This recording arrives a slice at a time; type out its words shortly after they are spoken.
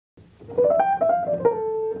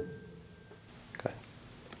Okay.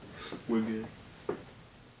 We're good.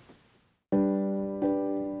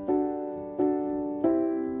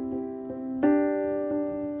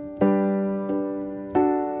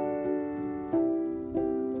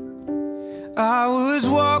 I was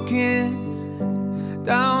walking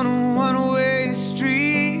down a one-way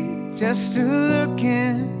street, just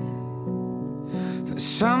looking for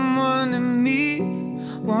someone to meet.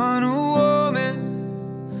 Want a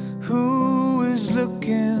woman who is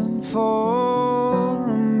looking for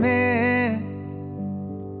a man.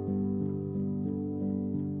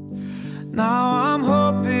 Now I'm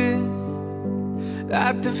hoping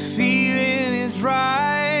that the feeling is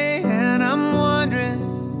right, and I'm wondering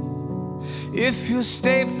if you'll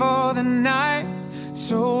stay for the night.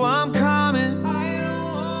 So I'm coming. I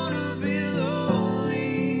don't wanna be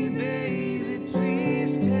lonely, baby,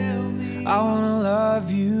 please tell me. I wanna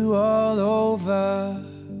love you all over.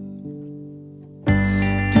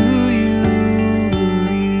 Do you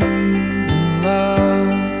believe in love?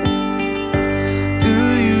 Do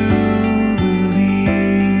you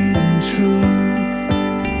believe in truth?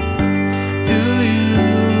 Do you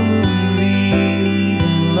believe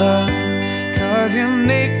in love? 'Cause you're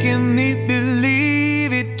making me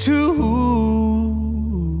believe it too.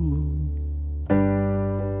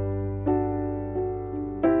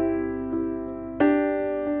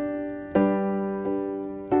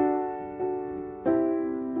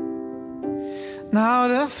 Now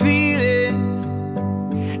the feeling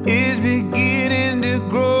is beginning to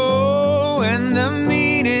grow, and the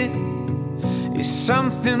meaning is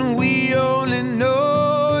something we only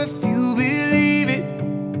know. If you believe it,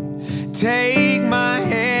 take my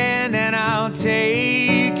hand and I'll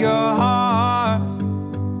take your heart.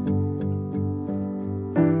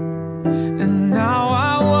 And now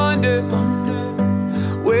I wonder,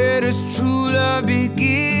 where does true love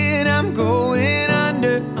begin? I'm going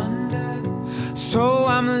under, so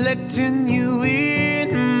I'm letting you in,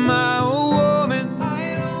 my woman. I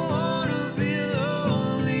don't wanna be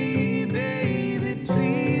lonely, baby,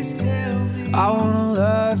 please tell me. I wanna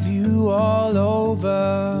love you all over.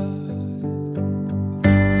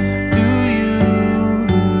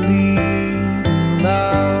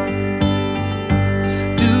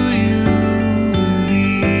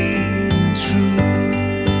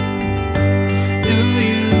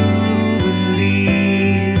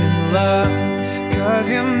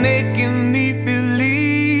 You're making me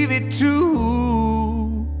believe it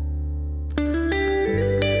too.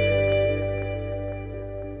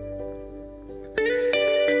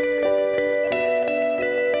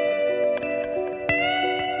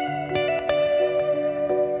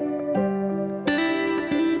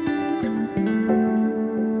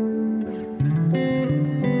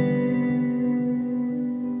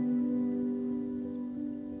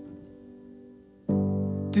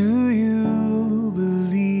 Do you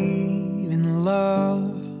believe in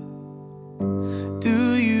love? Do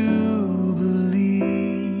you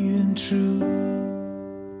believe in truth?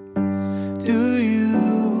 Do you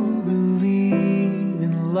believe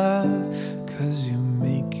in love? 'Cause you're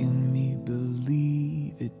making me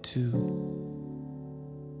believe it too.